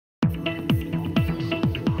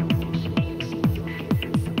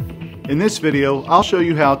In this video, I'll show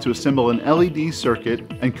you how to assemble an LED circuit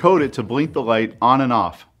and code it to blink the light on and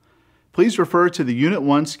off. Please refer to the Unit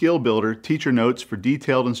 1 Skill Builder teacher notes for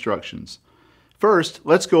detailed instructions. First,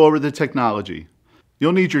 let's go over the technology.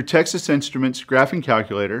 You'll need your Texas Instruments graphing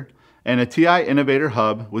calculator and a TI-Innovator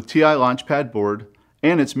hub with TI Launchpad board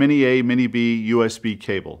and its Mini A, Mini B USB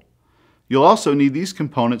cable. You'll also need these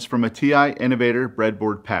components from a TI-Innovator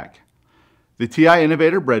breadboard pack. The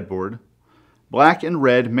TI-Innovator breadboard, black and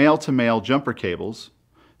red male-to-male jumper cables,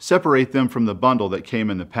 separate them from the bundle that came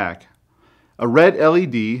in the pack. A red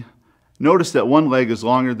LED, notice that one leg is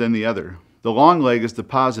longer than the other. The long leg is the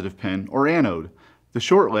positive pin or anode. The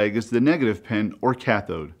short leg is the negative pin or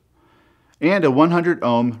cathode. And a 100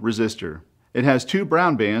 ohm resistor. It has two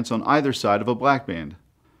brown bands on either side of a black band.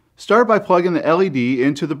 Start by plugging the LED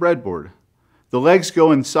into the breadboard. The legs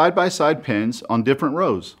go in side-by-side pins on different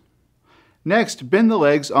rows. Next, bend the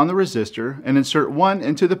legs on the resistor and insert one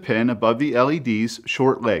into the pin above the LED's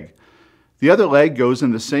short leg. The other leg goes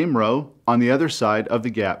in the same row on the other side of the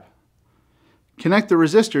gap. Connect the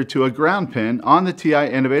resistor to a ground pin on the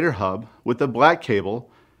TI-Innovator hub with a black cable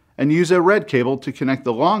and use a red cable to connect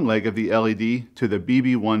the long leg of the LED to the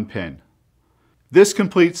BB1 pin. This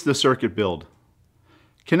completes the circuit build.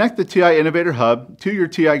 Connect the TI-Innovator hub to your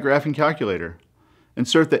TI graphing calculator.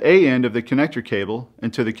 Insert the A end of the connector cable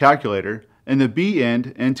into the calculator and the B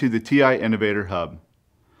end into the TI-Innovator hub.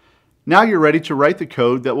 Now you're ready to write the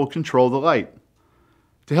code that will control the light.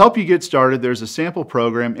 To help you get started, there's a sample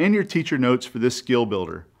program in your teacher notes for this skill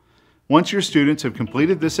builder. Once your students have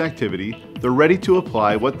completed this activity, they're ready to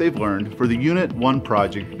apply what they've learned for the Unit 1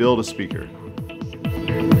 project Build a Speaker.